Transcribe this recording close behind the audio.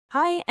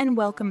Hi and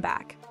welcome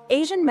back.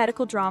 Asian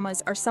medical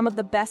dramas are some of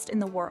the best in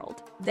the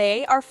world.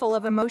 They are full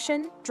of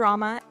emotion,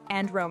 drama,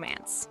 and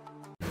romance.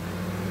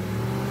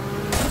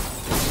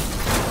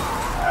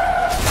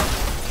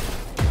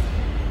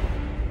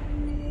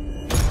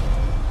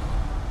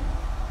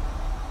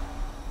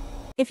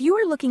 If you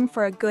are looking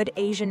for a good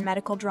Asian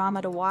medical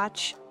drama to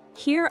watch,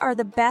 here are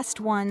the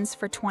best ones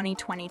for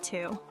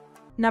 2022.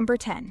 Number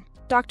 10.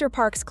 Dr.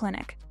 Park's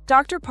Clinic.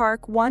 Dr.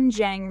 Park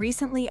Won-jang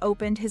recently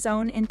opened his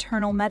own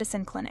internal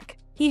medicine clinic.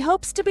 He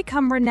hopes to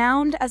become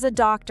renowned as a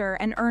doctor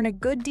and earn a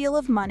good deal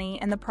of money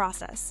in the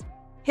process.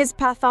 His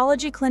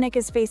pathology clinic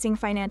is facing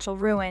financial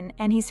ruin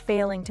and he's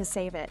failing to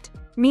save it.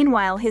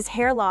 Meanwhile, his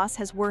hair loss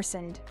has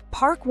worsened.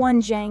 Park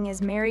Won-jang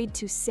is married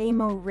to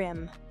Samo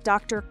Rim.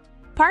 Dr.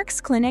 Park's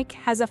clinic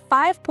has a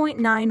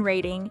 5.9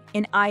 rating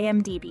in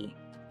IMDb.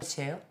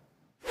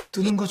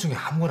 뜨는 거 중에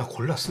아무거나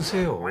골라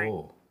쓰세요.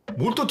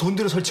 뭘 또 돈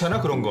들여 설치하나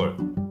그런 걸.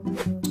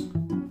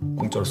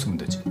 공짜로 쓰면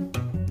되지.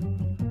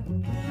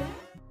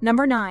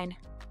 Number 9.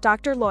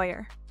 Dr.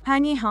 Lawyer.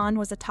 Han Yi-han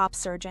was a top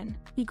surgeon.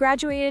 He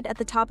graduated at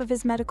the top of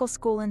his medical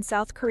school in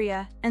South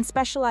Korea and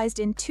specialized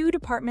in 2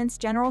 departments,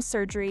 general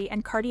surgery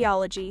and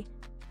cardiology.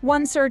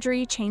 One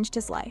surgery changed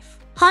his life.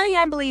 Han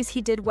Yi-han believes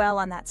he did well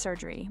on that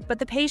surgery, but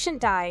the patient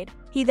died.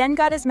 He then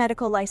got his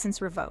medical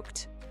license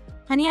revoked.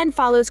 Han Yi-han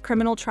follows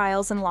criminal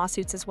trials and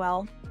lawsuits as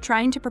well,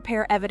 trying to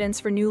prepare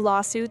evidence for new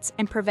lawsuits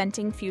and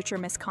preventing future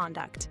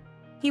misconduct.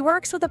 He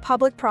works with a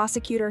public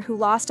prosecutor who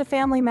lost a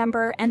family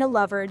member and a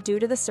lover due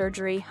to the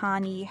surgery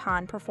Han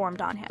Yi-han performed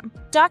on him.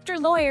 Dr.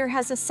 Lawyer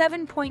has a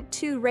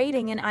 7.2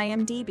 rating in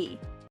IMDb.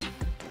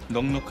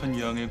 넉넉한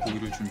양의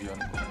고기를 준비하는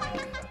거.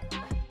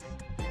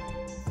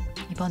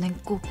 이번엔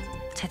꼭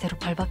제대로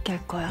벌받게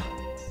할 거야.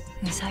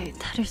 의사의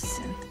탈을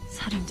쓴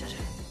살인자를.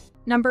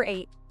 Number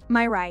 8.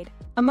 My Ride.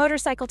 A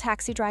motorcycle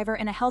taxi driver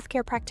and a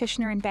healthcare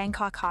practitioner in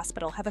Bangkok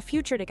hospital have a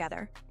future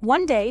together.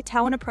 One day,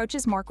 Tawan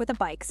approaches Mark with a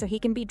bike so he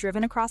can be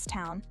driven across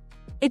town.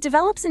 It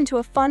develops into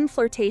a fun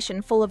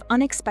flirtation full of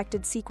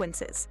unexpected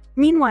sequences.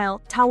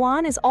 Meanwhile,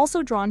 Tawan is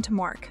also drawn to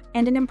Mark,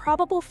 and an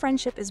improbable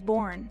friendship is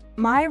born.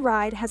 My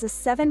Ride has a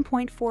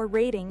 7.4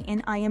 rating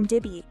in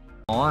IMDb.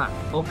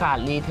 โอกาส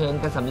รีเทิร์น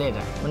กันสำเร็จ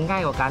มันง่า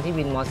ยกว่าการที่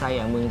วินมอไซค์อ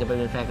ย่างมึงจะไปเ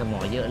ป็นแฟนกับหมอ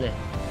เยอะเลย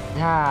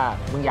ถ้า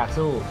มึงอยาก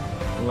สู้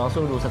มึงลอง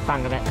สู้ดูสักตั้ง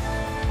ก็ได้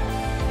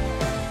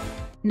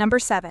Number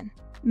 7.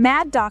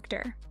 Mad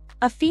Doctor.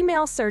 A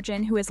female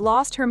surgeon who has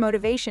lost her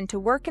motivation to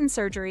work in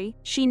surgery,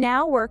 she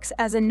now works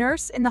as a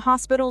nurse in the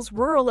hospital's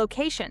rural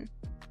location.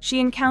 She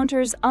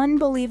encounters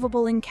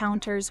unbelievable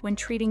encounters when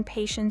treating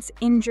patients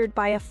injured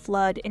by a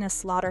flood in a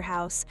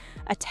slaughterhouse,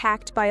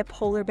 attacked by a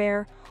polar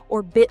bear,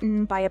 or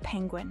bitten by a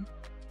penguin.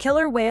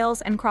 Killer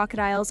whales and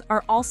crocodiles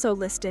are also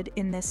listed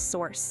in this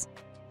source.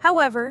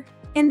 However,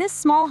 in this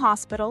small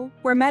hospital,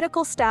 where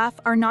medical staff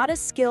are not as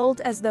skilled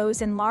as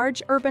those in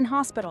large urban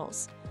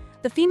hospitals,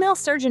 the female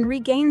surgeon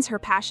regains her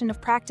passion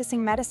of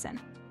practicing medicine.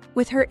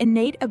 With her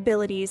innate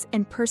abilities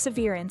and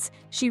perseverance,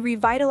 she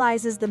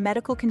revitalizes the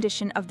medical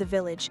condition of the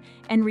village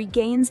and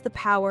regains the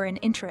power and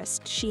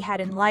interest she had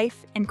in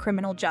life and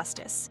criminal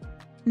justice.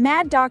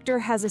 Mad Doctor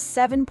has a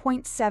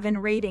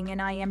 7.7 rating in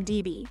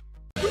IMDb.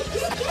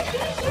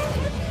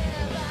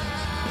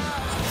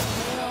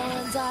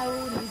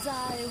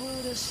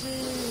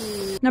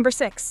 Number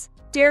 6.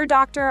 Dear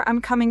Doctor, I'm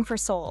Coming for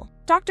Soul.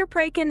 Dr.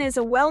 Praken is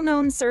a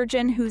well-known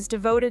surgeon who's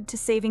devoted to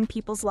saving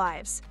people's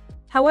lives.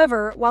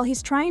 However, while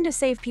he's trying to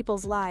save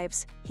people's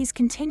lives, he's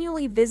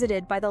continually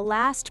visited by the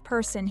last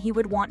person he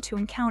would want to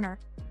encounter.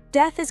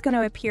 Death is going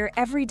to appear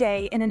every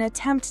day in an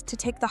attempt to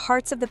take the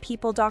hearts of the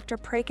people Dr.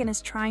 Praken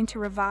is trying to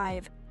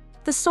revive.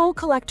 The Soul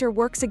Collector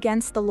works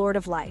against the Lord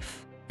of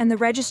Life, and the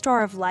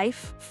Registrar of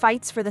Life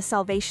fights for the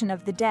salvation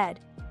of the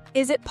dead.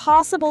 Is it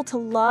possible to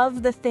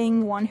love the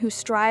thing one who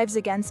strives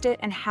against it,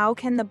 and how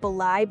can the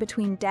balai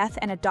between death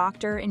and a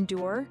doctor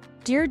endure?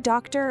 Dear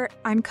Doctor,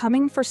 I'm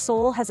Coming for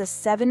Soul has a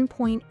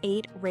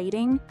 7.8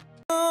 rating.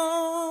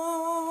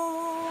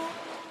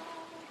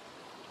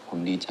 ผม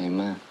ดีใจ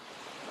มาก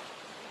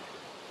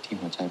ที่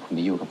หัวใจผมไ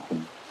ด้อยู่กับคุณ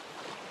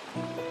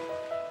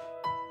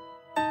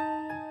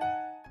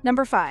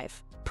Number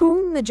 5.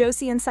 Poong the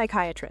Joseon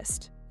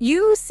Psychiatrist.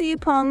 Yu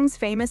Si-pung's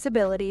famous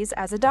abilities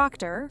as a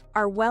doctor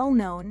are well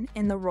known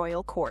in the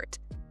royal court.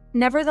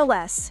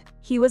 Nevertheless,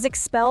 he was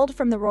expelled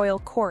from the royal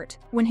court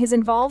when his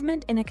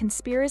involvement in a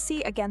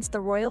conspiracy against the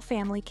royal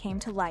family came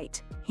to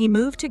light. He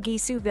moved to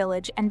Gisu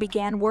village and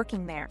began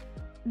working there.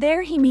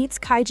 There he meets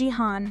Kai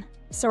Ji-han,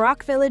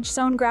 Sarak village's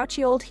own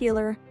grouchy old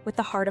healer with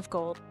the heart of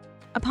gold.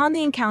 Upon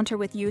the encounter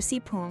with Yu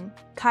Si-pung,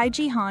 Kai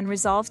Ji-han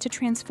resolves to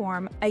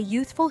transform a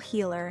youthful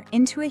healer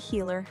into a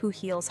healer who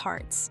heals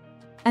hearts.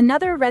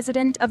 Another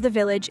resident of the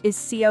village is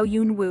Seo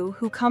Yoon-woo,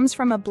 who comes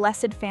from a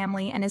blessed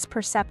family and is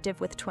perceptive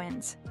with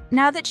twins.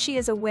 Now that she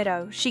is a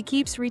widow, she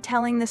keeps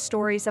retelling the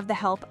stories of the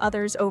help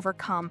others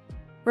overcome,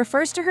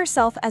 refers to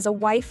herself as a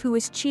wife who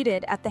is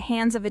cheated at the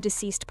hands of a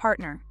deceased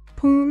partner.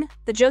 Poon,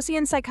 the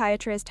Joseon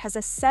psychiatrist, has a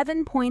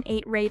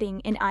 7.8 rating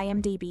in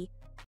IMDb.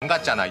 안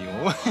같잖아요.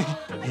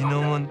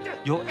 이놈은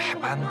요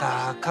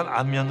해반닥한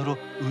안면으로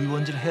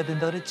의원질 해야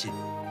된다 그랬지.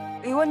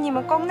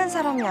 의원님은 꺾는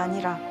사람이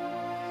아니라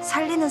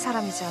살리는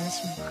사람이지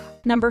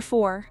않으십니까? Number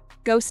 4.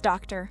 Ghost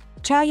Doctor.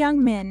 Cha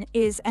Young-min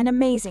is an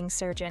amazing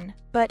surgeon,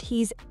 but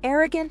he's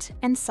arrogant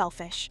and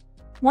selfish.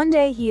 One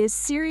day, he is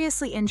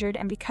seriously injured,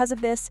 and because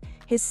of this,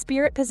 his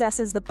spirit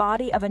possesses the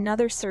body of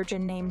another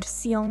surgeon named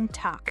Seong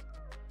Tak.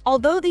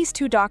 Although these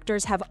two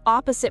doctors have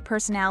opposite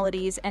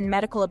personalities and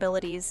medical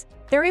abilities,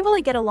 they're able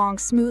to get along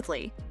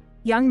smoothly.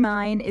 Young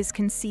Min is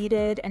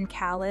conceited and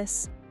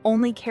callous,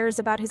 only cares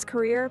about his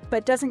career,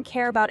 but doesn't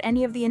care about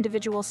any of the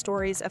individual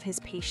stories of his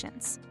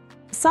patients.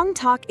 Sung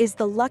Tak is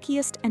the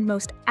luckiest and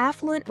most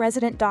affluent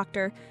resident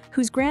doctor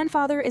whose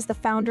grandfather is the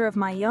founder of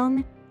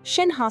Myung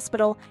Shin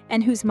Hospital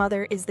and whose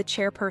mother is the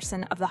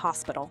chairperson of the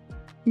hospital.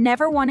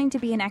 Never wanting to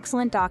be an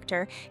excellent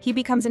doctor, he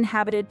becomes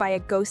inhabited by a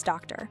ghost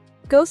doctor.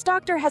 Ghost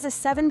Doctor has a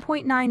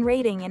 7.9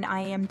 rating in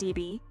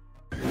IMDb.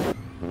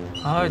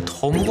 아,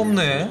 더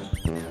무겁네.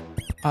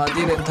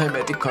 바디 렌탈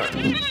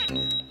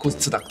메디컬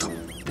고스트 닥터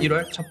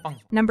 1월 첫 방송.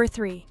 Number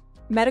 3.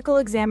 Medical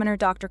Examiner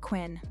Dr.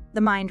 Quinn,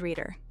 the Mind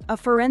Reader. A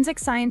forensic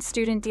science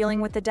student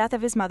dealing with the death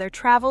of his mother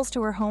travels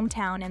to her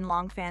hometown in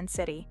Longfan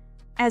City.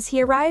 As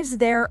he arrives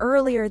there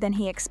earlier than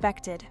he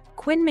expected,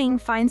 Quinn Ming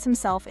finds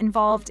himself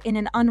involved in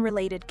an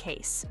unrelated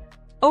case.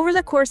 Over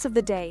the course of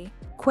the day,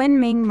 Quinn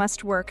Ming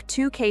must work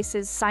 2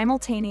 cases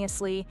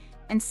simultaneously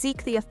and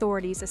seek the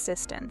authorities'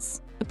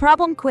 assistance. The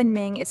problem Quinn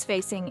Ming is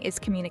facing is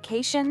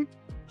communication.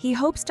 He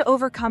hopes to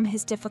overcome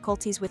his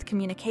difficulties with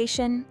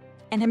communication,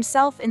 and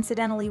himself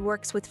incidentally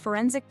works with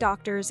forensic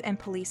doctors and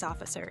police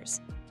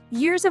officers.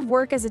 Years of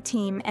work as a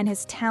team and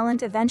his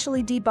talent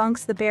eventually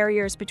debunks the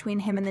barriers between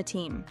him and the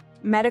team.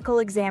 Medical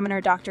Examiner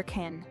Dr.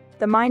 Kin.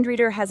 The Mind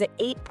Reader has an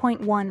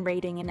 8.1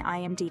 rating in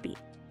IMDb.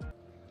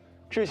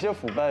 这些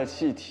腐败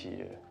气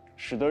体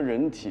使得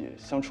人体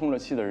像充了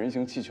气的人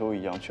形气球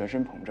一样全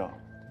身膨胀，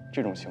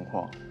这种情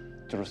况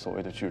就是所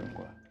谓的巨人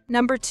观。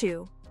 Number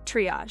 2.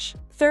 Triage.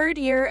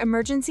 Third-year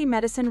emergency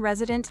medicine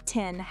resident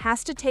Tin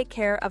has to take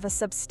care of a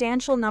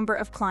substantial number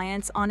of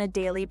clients on a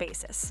daily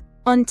basis.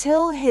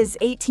 Until his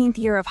 18th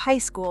year of high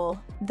school,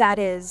 that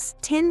is,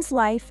 Tin's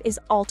life is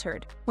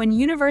altered when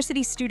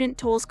university student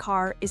Tool's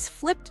car is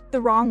flipped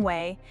the wrong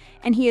way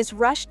and he is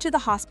rushed to the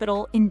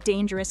hospital in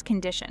dangerous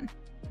condition.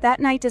 That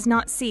night does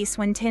not cease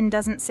when Tin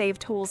doesn't save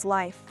Tool's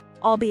life,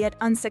 albeit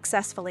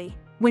unsuccessfully.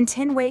 When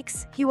Tin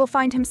wakes, he will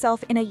find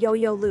himself in a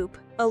yo-yo loop,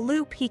 a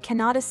loop he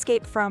cannot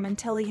escape from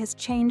until he has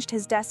changed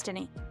his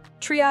destiny.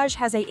 Triage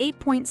has a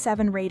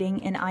 8.7 rating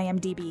in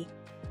IMDb.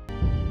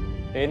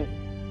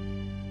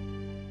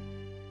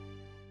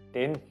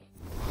 ติน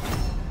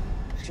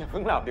อย่าเ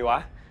พิ่งหลับดิวะ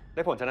ไ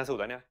ด้ผลชันสูตร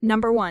แล้วเนี่ย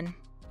Number 1.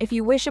 If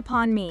You Wish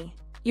Upon Me.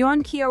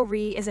 Yeon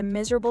Kyo-ri is a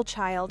miserable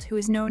child who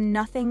has known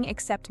nothing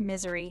except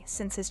misery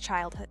since his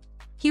childhood.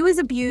 He was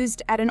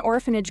abused at an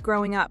orphanage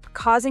growing up,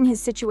 causing his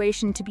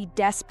situation to be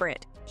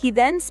desperate. He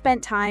then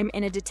spent time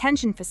in a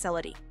detention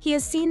facility. He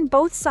has seen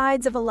both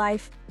sides of a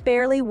life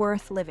barely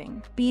worth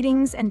living,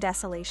 beatings and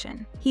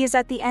desolation. He is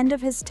at the end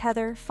of his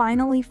tether,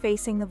 finally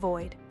facing the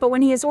void. But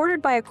when he is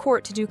ordered by a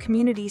court to do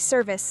community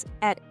service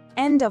at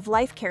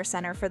end-of-life care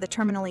center for the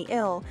terminally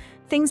ill,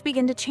 things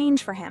begin to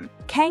change for him.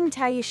 Kang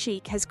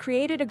Tae-shik has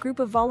created a group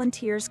of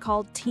volunteers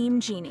called Team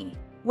Genie.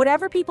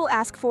 Whatever people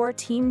ask for,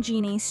 Team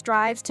Genie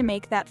strives to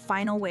make that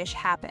final wish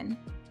happen.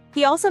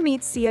 He also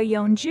meets Seo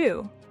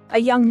Yeon-ju, a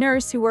young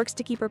nurse who works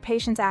to keep her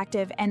patients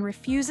active and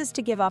refuses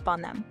to give up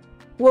on them.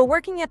 Will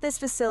working at this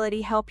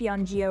facility help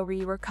Yeon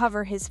Kyo-ri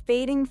recover his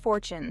fading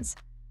fortunes,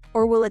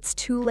 or will it's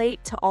too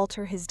late to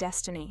alter his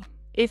destiny?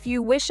 If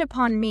You Wish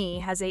Upon Me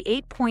has a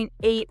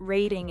 8.8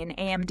 rating in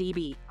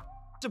IMDb.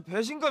 진짜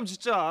배신감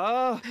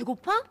진짜.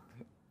 배고파?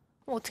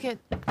 어떻게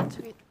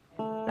저기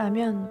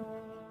라면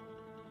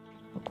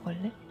먹고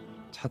갈래?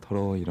 차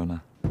더러워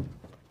일어나.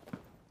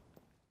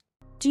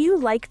 Do you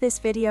like this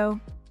video?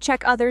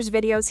 Check others'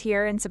 videos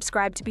here and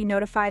subscribe to be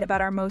notified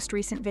about our most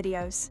recent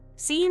videos.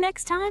 See you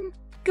next time.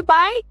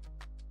 Goodbye!